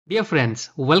Dear friends,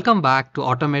 welcome back to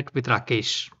Automate with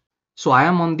Rakesh. So I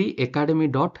am on the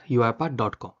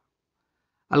academy.uipath.com.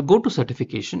 I'll go to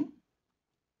certification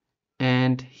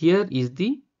and here is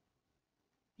the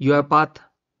UiPath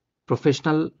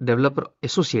Professional Developer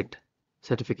Associate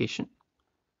certification.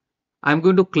 I'm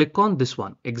going to click on this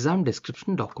one, exam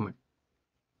description document.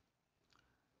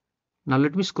 Now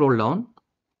let me scroll down.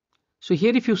 So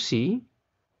here if you see,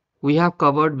 we have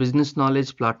covered business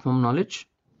knowledge, platform knowledge.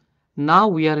 Now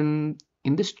we are in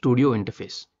the studio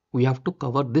interface. We have to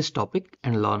cover this topic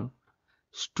and learn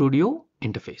studio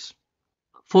interface.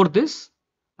 For this,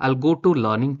 I'll go to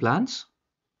learning plans.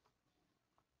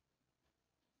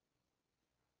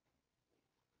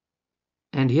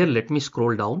 And here let me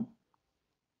scroll down.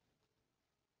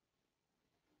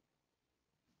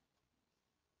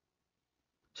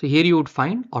 So here you would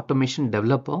find automation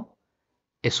developer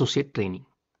associate training.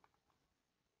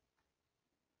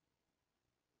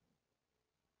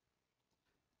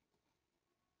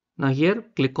 Now here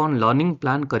click on learning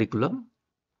plan curriculum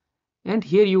and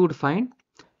here you would find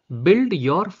build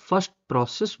your first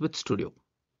process with Studio.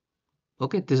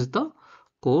 Okay, this is the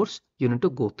course you need to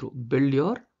go through. Build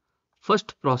your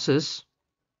first process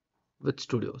with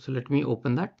Studio. So let me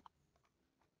open that.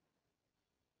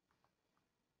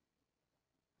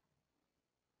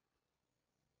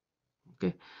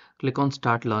 Okay, click on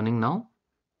start learning now.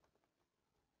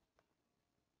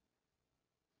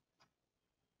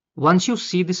 Once you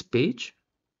see this page,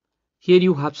 here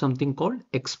you have something called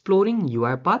exploring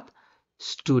UiPath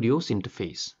Studio's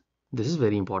interface. This is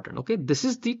very important. Okay, this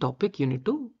is the topic you need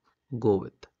to go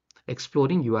with.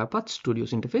 Exploring UiPath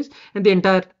Studio's interface and the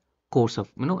entire course of,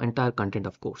 entire content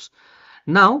of course.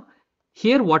 Now,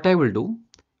 here what I will do,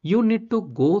 you need to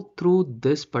go through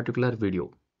this particular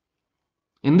video.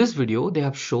 In this video, they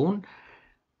have shown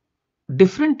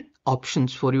different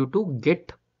options for you to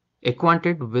get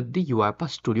acquainted with the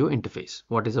UiPath Studio interface.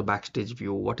 What is a backstage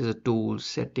view? What is a tool,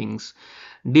 settings,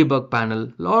 debug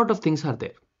panel? Lot of things are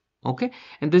there. Okay,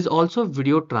 and there's also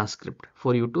video transcript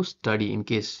for you to study in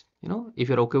case, if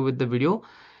you're okay with the video,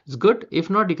 it's good. If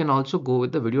not, you can also go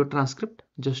with the video transcript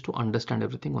just to understand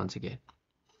everything once again.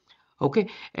 Okay,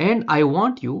 and I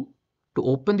want you to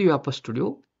open the UiPath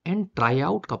Studio and try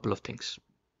out a couple of things.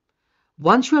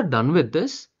 Once you are done with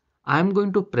this, I'm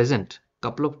going to present a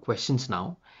couple of questions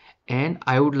now, and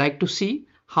I would like to see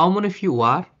how many of you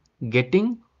are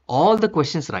getting all the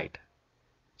questions right.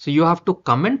 So you have to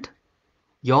comment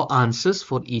your answers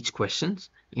for each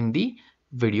questions in the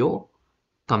video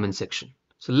comment section.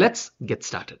 So let's get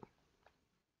started.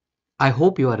 I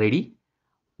hope you are ready.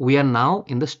 We are now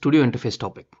in the studio interface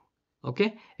topic.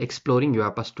 Okay, exploring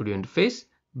UiPath Studio interface,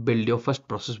 build your first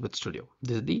process with Studio.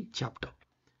 This is the chapter.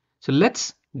 So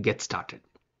let's get started.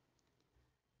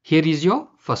 Here is your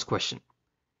first question.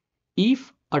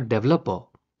 If a developer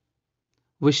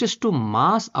wishes to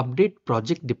mass update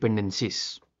project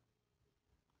dependencies,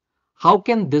 how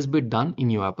can this be done in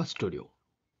UiPath Studio?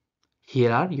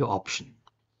 Here are your options.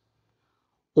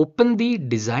 Open the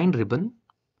design ribbon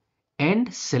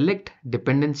and select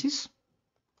dependencies.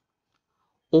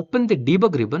 Open the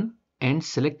debug ribbon and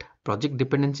select project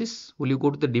dependencies. Will you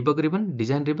go to the debug ribbon,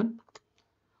 design ribbon?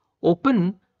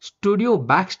 Open Studio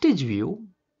Backstage view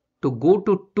to go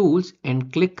to tools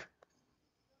and click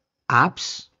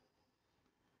apps.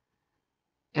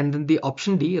 And then the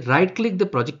option D, right click the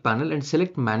project panel and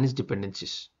select manage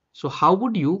dependencies. So how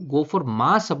would you go for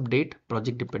mass update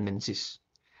project dependencies?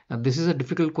 Now this is a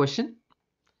difficult question.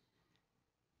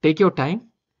 Take your time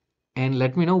and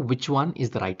let me know which one is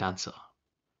the right answer.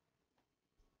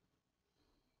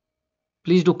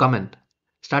 Please do comment.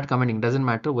 Start commenting. Doesn't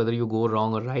matter whether you go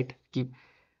wrong or right.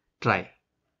 Try.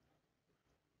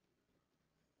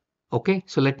 Okay,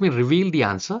 so let me reveal the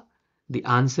answer. The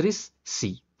answer is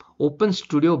C. Open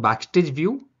Studio Backstage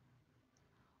view.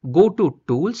 Go to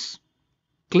tools.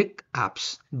 Click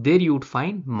apps. There you would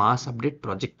find mass update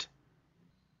project.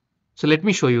 So let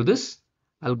me show you this.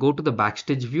 I'll go to the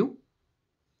Backstage view.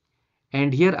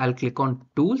 And here I'll click on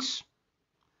tools.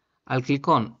 I'll click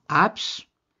on apps.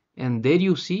 And there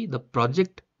you see the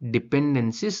project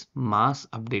dependencies mass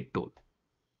update tool.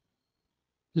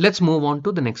 Let's move on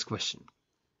to the next question.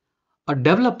 A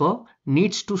developer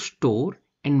needs to store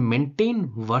and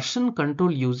maintain version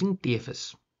control using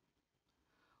TFS.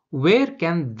 Where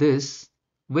can this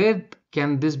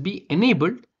be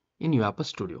enabled in UiPath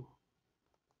Studio?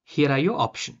 Here are your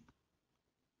options.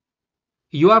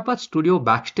 UiPath Studio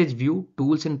Backstage view,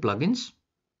 tools and plugins.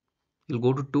 You'll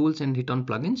go to tools and hit on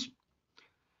plugins.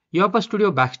 UiPath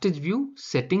Studio Backstage view,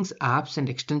 settings, apps and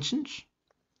extensions.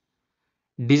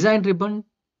 Design ribbon,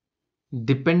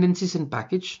 dependencies and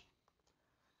package.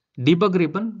 debug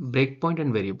ribbon, breakpoint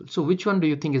and variable. So which one do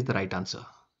you think is the right answer?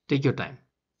 Take your time.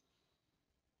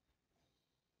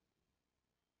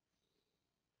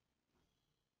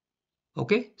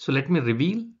 Okay, so let me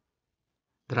reveal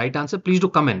the right answer. Please do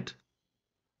comment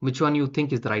which one you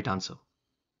think is the right answer.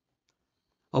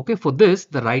 Okay, for this,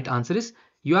 the right answer is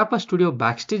UiPath Studio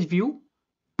Backstage View,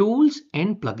 Tools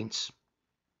and Plugins.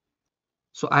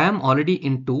 So I am already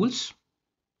in Tools,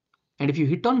 and if you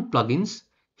hit on Plugins,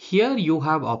 here you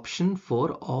have option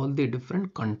for all the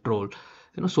different control,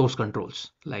 source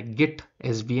controls like Git,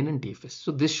 SVN and TFS.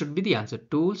 So this should be the answer,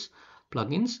 Tools,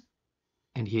 Plugins,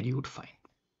 and here you would find.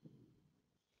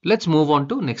 Let's move on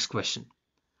to next question.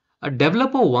 A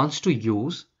developer wants to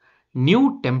use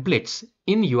new templates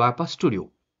in UiPath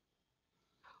Studio.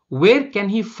 Where can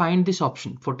he find this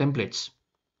option for templates?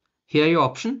 Here your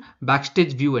option,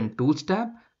 Backstage View and Tools tab,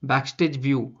 Backstage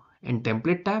View and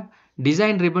Template tab,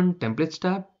 Design Ribbon Templates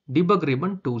tab, Debug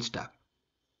Ribbon Tools tab.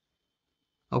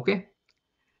 Okay.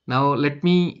 Now let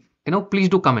me, please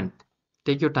do comment.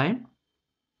 Take your time.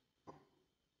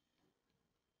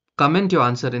 Comment your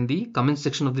answer in the comment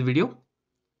section of the video.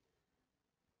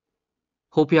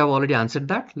 Hope you have already answered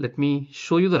that. Let me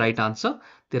show you the right answer.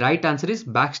 The right answer is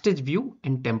Backstage View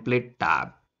and Template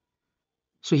tab.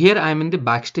 So here I am in the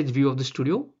Backstage View of the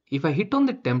studio. If I hit on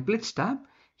the Templates tab,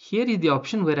 here is the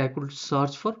option where I could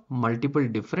search for multiple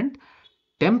different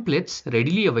templates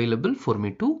readily available for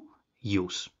me to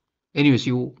use. Anyways,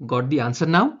 you got the answer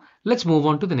now. Let's move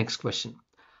on to the next question.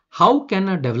 How can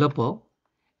a developer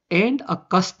add a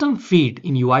custom feed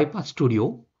in UiPath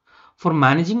Studio for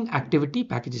managing activity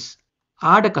packages?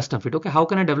 Add a custom feed. Okay, how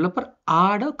can a developer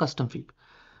add a custom feed?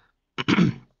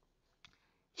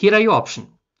 Here are your options.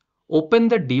 Open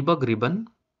the debug ribbon,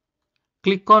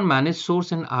 click on manage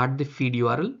source and add the feed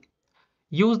URL.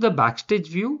 Use the Backstage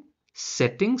View,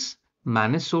 settings,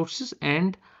 manage sources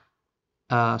and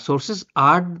sources,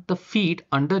 add the feed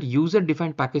under user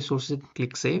defined package sources,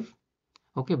 click save.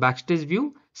 Okay, Backstage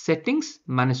View, settings,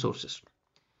 manage sources.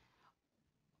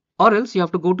 Or else you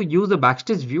have to go to use the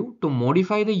Backstage View to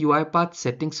modify the UiPath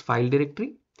settings file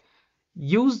directory.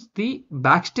 Use the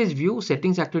Backstage View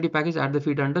settings activity package, add the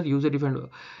feed under user defined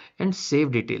and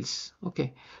save details.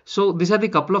 Okay, so these are the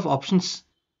couple of options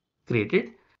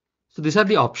created. So these are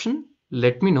the options.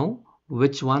 Let me know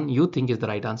which one you think is the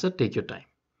right answer. Take your time.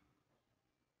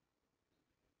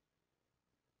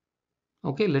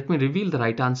 Okay, let me reveal the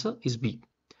right answer is B.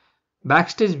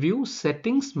 Backstage View,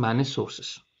 settings, manage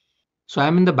sources. So I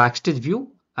am in the Backstage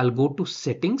View. I'll go to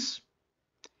settings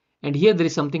and here there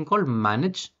is something called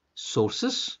manage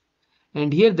sources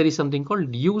and here there is something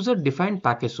called user defined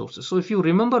package sources. So if you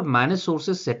remember manage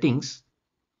sources settings,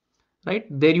 right,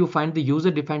 there you find the user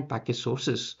defined package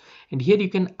sources and here you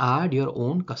can add your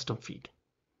own custom feed.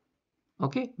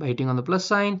 Okay, by hitting on the plus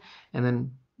sign and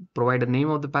then provide a name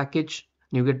of the package,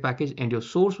 NuGet package and your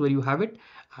source where you have it,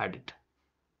 add it.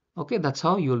 Okay, that's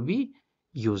how you will be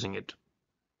using it.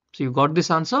 So you got this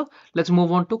answer. Let's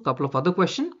move on to a couple of other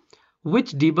questions.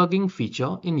 Which debugging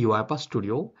feature in UiPath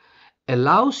Studio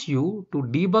allows you to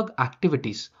debug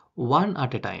activities one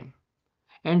at a time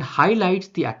and highlights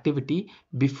the activity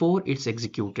before it's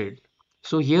executed?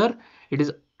 So here it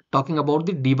is talking about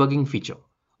the debugging feature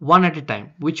one at a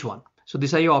time. Which one? So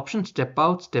these are your options: step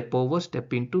out, step over,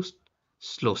 step into,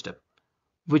 slow step.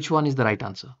 Which one is the right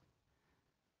answer?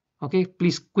 Okay,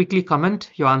 please quickly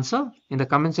comment your answer in the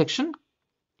comment section.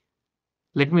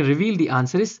 Let me reveal the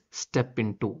answer is step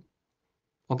into.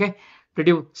 Okay,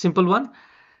 pretty simple one.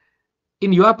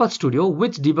 In UiPath Studio,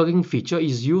 which debugging feature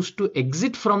is used to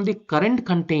exit from the current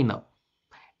container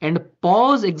and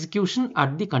pause execution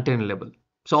at the container level?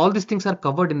 So all these things are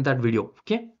covered in that video.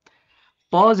 Okay,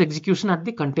 pause execution at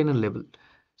the container level.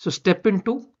 So step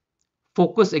into,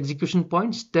 focus execution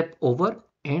point, step over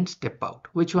and step out.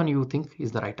 Which one you think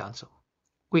is the right answer?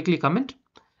 Quickly comment.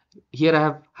 Here I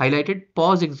have highlighted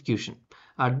pause execution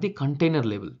at the container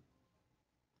level.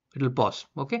 It will pause.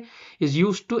 Okay, is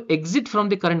used to exit from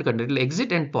the current container. It will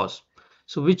exit and pause.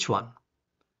 So which one?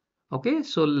 Okay,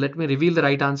 so let me reveal the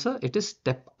right answer. It is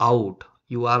step out.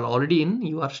 You are already in,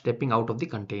 you are stepping out of the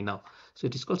container. So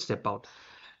it is called step out.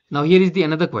 Now here is the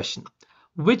another question.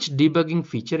 Which debugging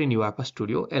feature in UiPath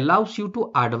Studio allows you to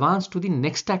advance to the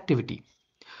next activity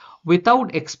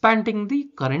without expanding the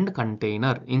current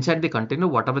container? Inside the container,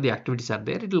 whatever the activities are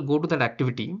there, it will go to that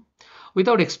activity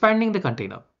without expanding the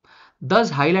container, thus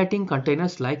highlighting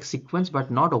containers like sequence but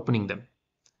not opening them.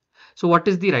 So what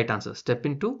is the right answer? Step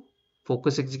into,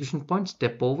 focus execution point,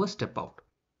 step over, step out.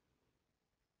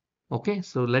 Okay,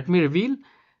 so let me reveal.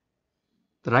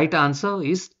 The right answer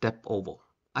is step over.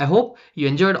 I hope you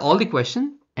enjoyed all the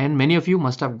questions. And many of you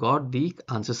must have got the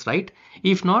answers right.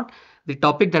 If not, the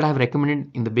topic that I have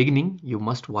recommended in the beginning, you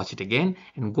must watch it again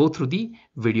and go through the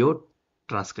video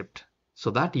transcript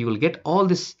so that you will get all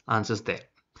these answers there.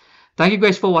 Thank you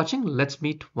guys for watching. Let's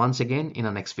meet once again in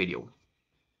our next video.